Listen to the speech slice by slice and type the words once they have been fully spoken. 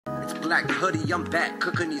like Hoody, I'm back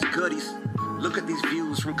cooking these goodies. Look at these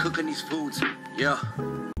views from cooking these foods. Yeah.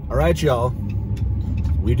 All right, y'all.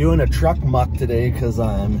 We doing a truck muck today because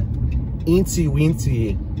I'm eensy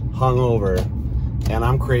weensy hungover and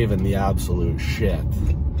I'm craving the absolute shit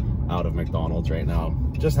out of McDonald's right now.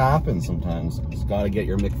 Just happens sometimes. Just gotta get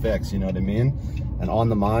your McFix, you know what I mean? And on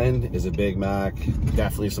the mind is a Big Mac,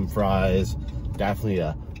 definitely some fries, definitely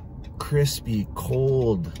a crispy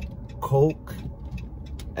cold Coke,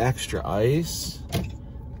 extra ice,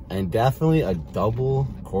 and definitely a double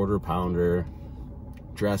quarter pounder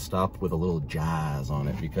dressed up with a little jazz on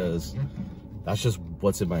it, because that's just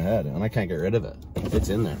what's in my head and I can't get rid of it. It's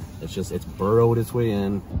in there. It's burrowed its way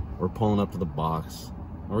in. We're pulling up to the box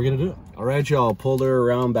and we're gonna do it. All right, y'all, pulled her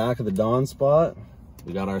around back of the Dawn spot.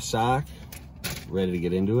 We got our sack ready to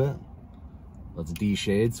get into it. Let's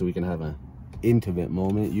de-shade so we can have an intimate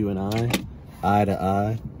moment, you and I, eye to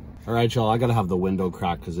eye. All right, y'all, I gotta have the window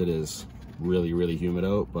cracked because it is really, really humid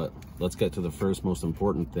out, but let's get to the first most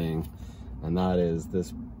important thing, and that is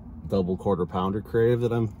this double quarter pounder crave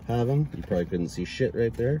that I'm having. You probably couldn't see shit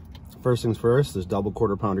right there. First things first, this double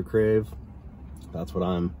quarter pounder crave. That's what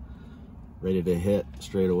I'm ready to hit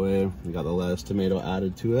straight away. We got the lettuce tomato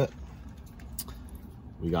added to it.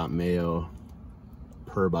 We got mayo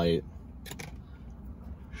per bite,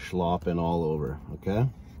 slopping all over, okay?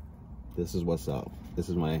 This is what's up. This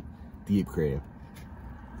is my deep crave.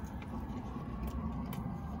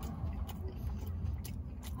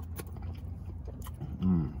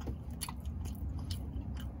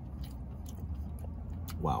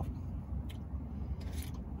 Wow.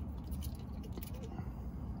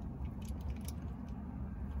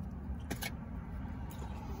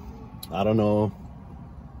 I don't know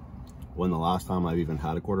when the last time I've even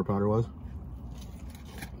had a quarter pounder was.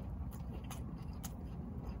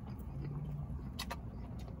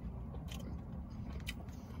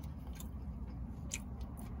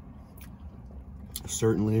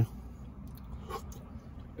 Certainly,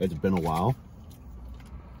 it's been a while.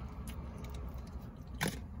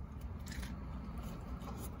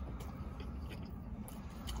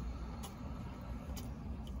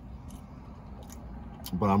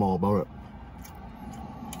 But I'm all about it.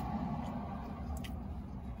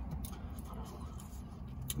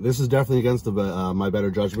 This is definitely against the, my better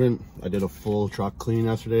judgment. I did a full truck clean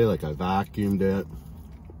yesterday. Like, I vacuumed it.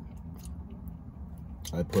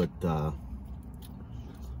 I put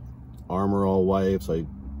Armor All wipes. I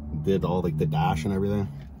did all like the dash and everything.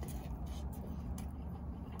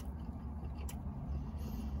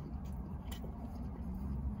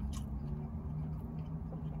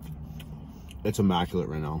 It's immaculate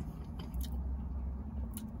right now.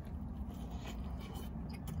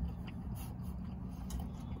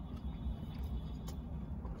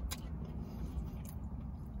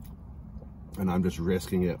 And I'm just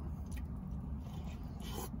risking it.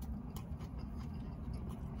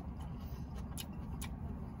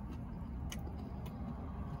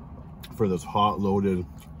 For this hot loaded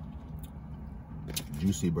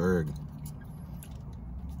juicy bird.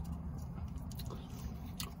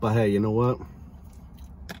 But hey, you know what?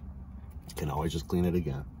 Can always just clean it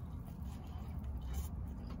again.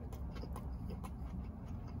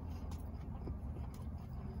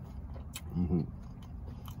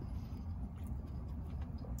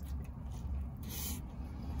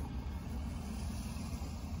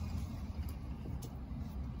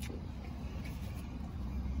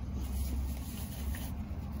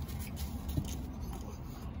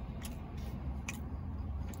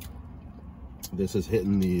 This is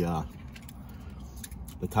hitting the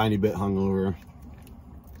tiny bit hungover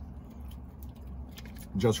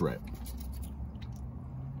just right.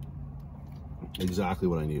 Exactly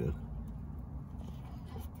what I needed.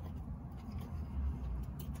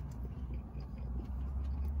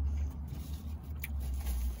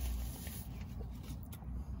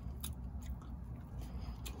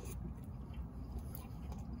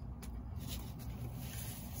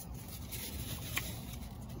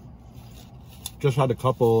 Just had a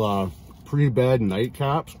couple pre-bed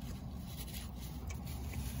nightcaps.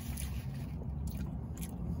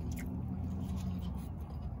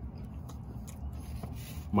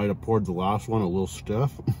 Might have poured the last one a little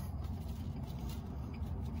stiff.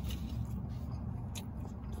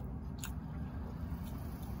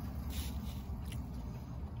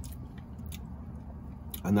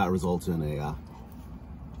 And that results in a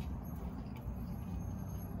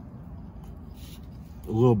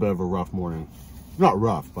little bit of a rough morning. Not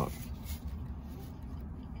rough, but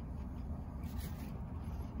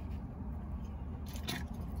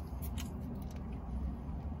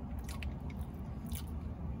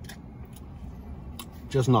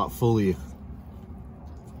just not fully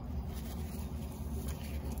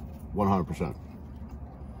 100%.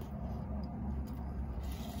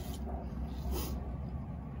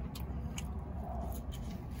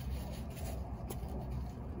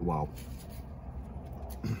 Wow.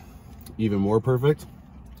 Even more perfect,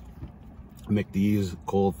 McD's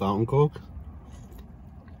cold fountain Coke.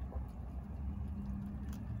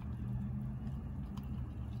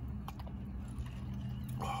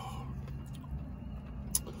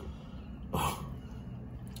 Oh.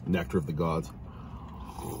 Nectar of the gods.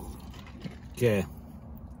 Okay,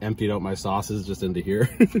 emptied out my sauces just into here.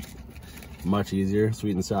 Much easier.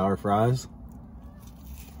 Sweet and sour fries.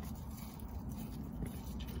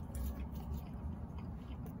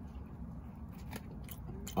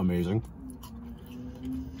 Amazing.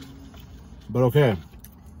 But okay,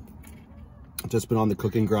 just been on the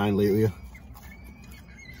cooking grind lately. A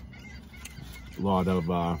lot of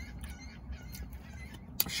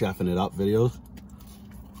chefing it up videos.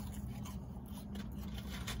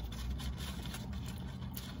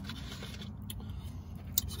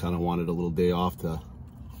 Just kind of wanted a little day off to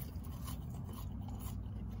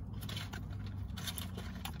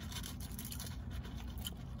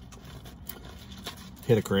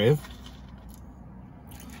hit a crave.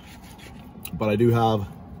 But I do have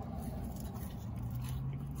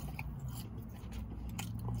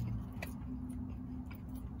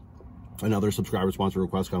another subscriber sponsor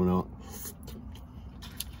request coming out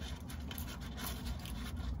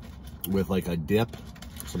with like a dip,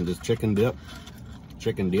 some just chicken dip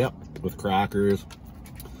with crackers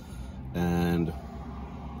and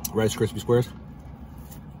Rice Krispie squares.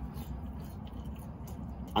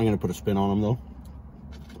 I'm gonna put a spin on them though.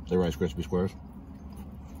 The Rice Krispie squares.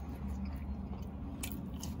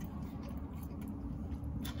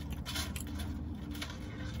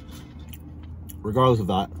 Regardless of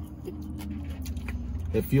that,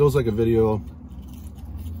 it feels like a video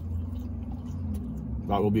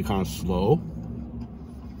that will be kind of slow,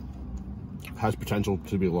 has potential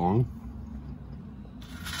to be long,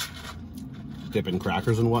 dipping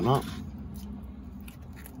crackers and whatnot.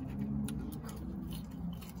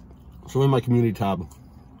 So in my community tab,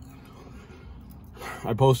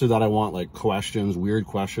 I posted that I want like questions, weird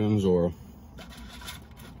questions, or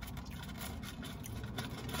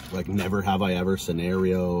like never have I ever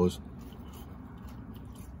scenarios,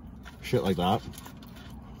 shit like that,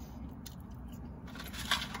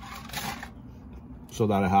 so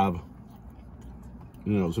that I have,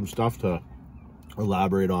 you know, some stuff to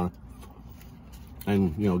elaborate on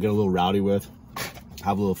and, you know, get a little rowdy with,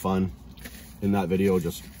 have a little fun in that video,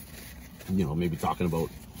 just, you know, maybe talking about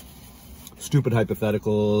stupid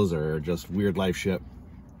hypotheticals or just weird life shit.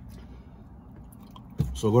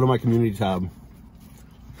 So go to my community tab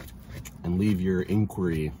and leave your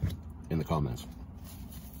inquiry in the comments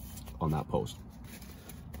on that post.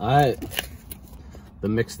 All right, the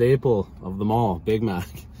mixed staple of them all, Big Mac.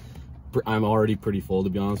 I'm already pretty full, to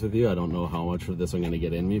be honest with you. I don't know how much of this I'm gonna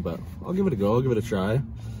get in me, but I'll give it a go, I'll give it a try.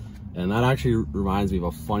 And that actually reminds me of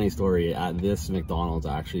a funny story at this McDonald's,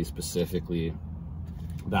 actually, specifically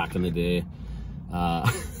back in the day.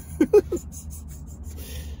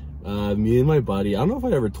 Me and my buddy, I don't know if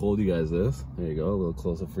I ever told you guys this. There you go, a little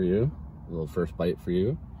close up for you. A little first bite for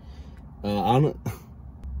you. I don't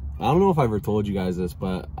know if I ever told you guys this,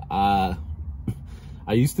 but I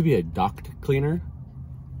used to be a duct cleaner.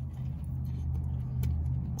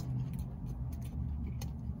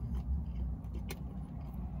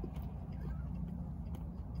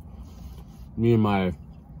 Me and my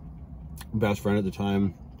best friend at the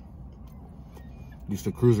time used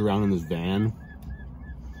to cruise around in this van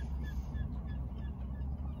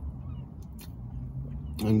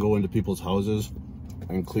and go into people's houses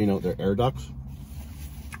and clean out their air ducts.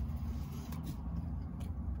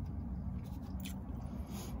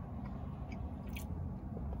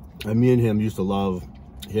 And me and him used to love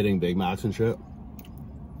hitting Big Macs and shit.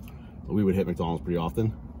 We would hit McDonald's pretty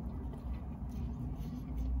often.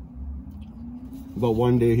 But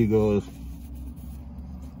one day he goes,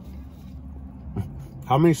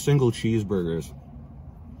 how many single cheeseburgers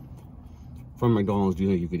from McDonald's do you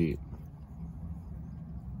think you could eat?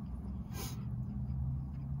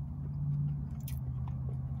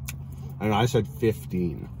 And I said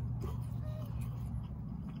 15.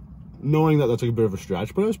 Knowing that that's like a bit of a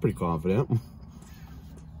stretch, but I was pretty confident.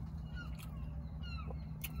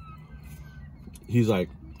 He's like,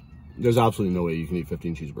 there's absolutely no way you can eat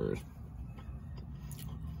 15 cheeseburgers.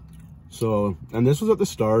 So, and this was at the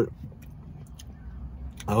start.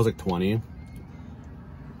 I was like 20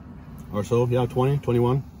 or so. Yeah, 20,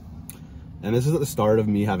 21. And this is at the start of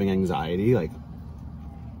me having anxiety. Like,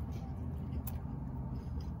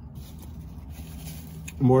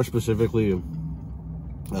 more specifically,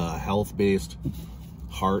 health-based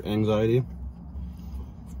heart anxiety.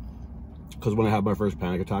 Because when I had my first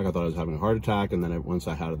panic attack, I thought I was having a heart attack, and then once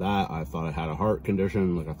I had that, I thought I had a heart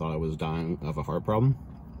condition, like I thought I was dying of a heart problem.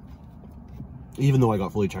 Even though I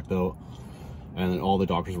got fully checked out, and all the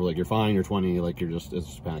doctors were like, you're fine, you're 20, like it's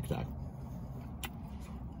just a panic attack.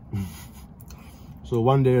 So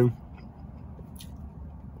one day,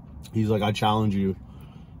 he's like, I challenge you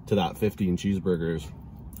to that 15 cheeseburgers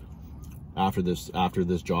after this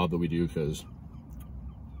job that we do, because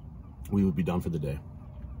we would be done for the day.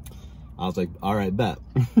 I was like, all right, bet.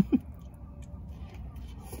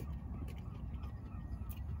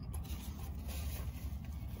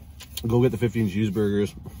 Go get the 15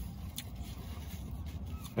 cheeseburgers.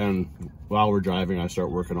 And while we're driving, I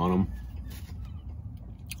start working on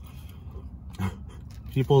them.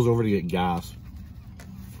 He pulls over to get gas.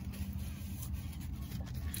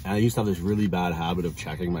 And I used to have this really bad habit of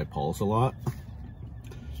checking my pulse a lot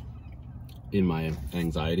in my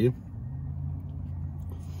anxiety.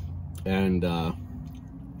 And I'll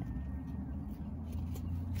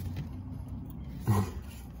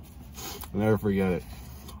never forget it.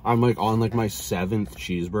 I'm like on like my 7th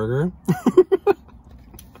cheeseburger.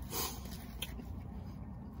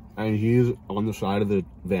 And he's on the side of the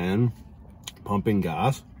van pumping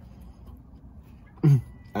gas. And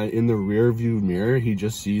in the rear view mirror, he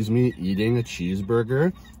just sees me eating a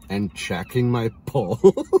cheeseburger and checking my pulse.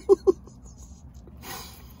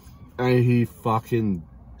 And he fucking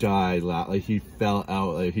died, like he fell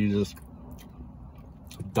out, like he just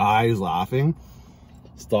dies laughing,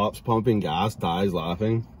 stops pumping gas, dies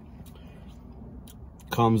laughing,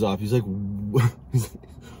 comes up, he's like,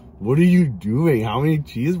 what are you doing? How many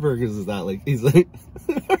cheeseburgers is that? Like, he's like,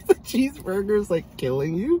 are the cheeseburgers like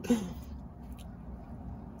killing you?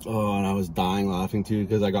 Oh, and I was dying laughing too,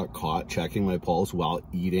 because I got caught checking my pulse while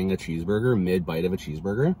eating a cheeseburger, mid-bite of a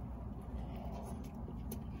cheeseburger.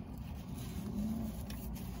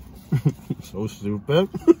 So stupid.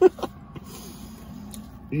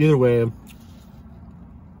 Either way,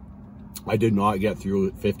 I did not get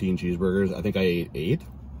through 15 cheeseburgers. I think I ate 8.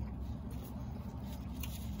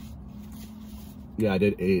 Yeah, I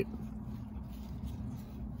did 8.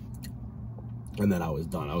 And then I was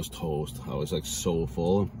done. I was toast. I was like so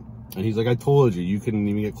full. And he's like, I told you, you couldn't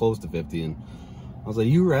even get close to 15. I was like,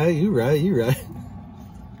 you right.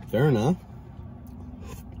 Fair enough.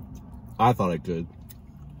 I thought I could.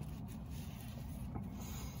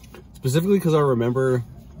 Specifically because I remember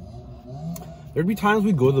there'd be times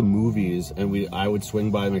we'd go to the movies and I would swing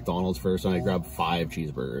by McDonald's first and I'd grab 5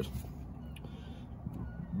 cheeseburgers.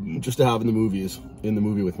 Just to have in the movie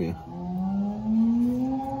with me.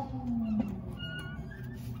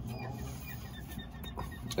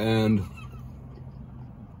 And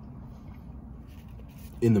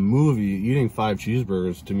in the movie, eating 5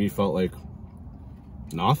 cheeseburgers to me felt like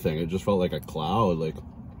nothing. It just felt like a cloud. Like,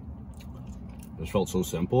 it just felt so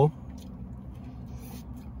simple.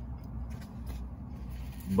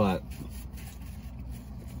 But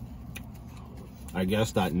I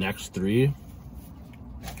guess that next 3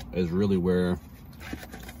 is really where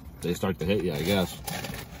they start to hit you, I guess.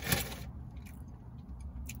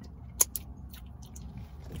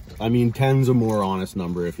 I mean, 10's a more honest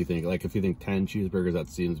number if you think, like, if you think 10 cheeseburgers, that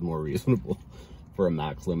seems more reasonable for a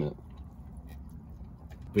max limit.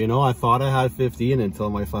 But you know, I thought I had 15 until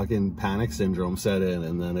my fucking panic syndrome set in,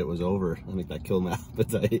 and then it was over. I think that killed my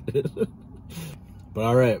appetite. But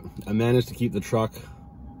all right, I managed to keep the truck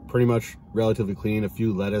pretty much relatively clean. A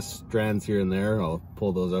few lettuce strands here and there. I'll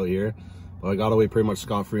pull those out here. But I got away pretty much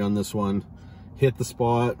scot-free on this one. Hit the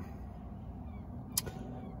spot.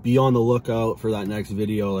 Be on the lookout for that next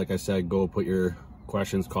video. Like I said, go put your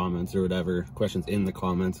questions, comments, or whatever, questions in the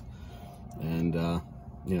comments. And,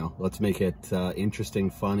 you know, let's make it interesting,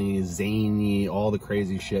 funny, zany, all the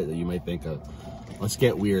crazy shit that you might think of. Let's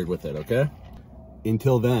get weird with it, okay?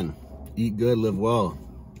 Until then, eat good, live well,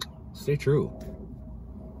 stay true.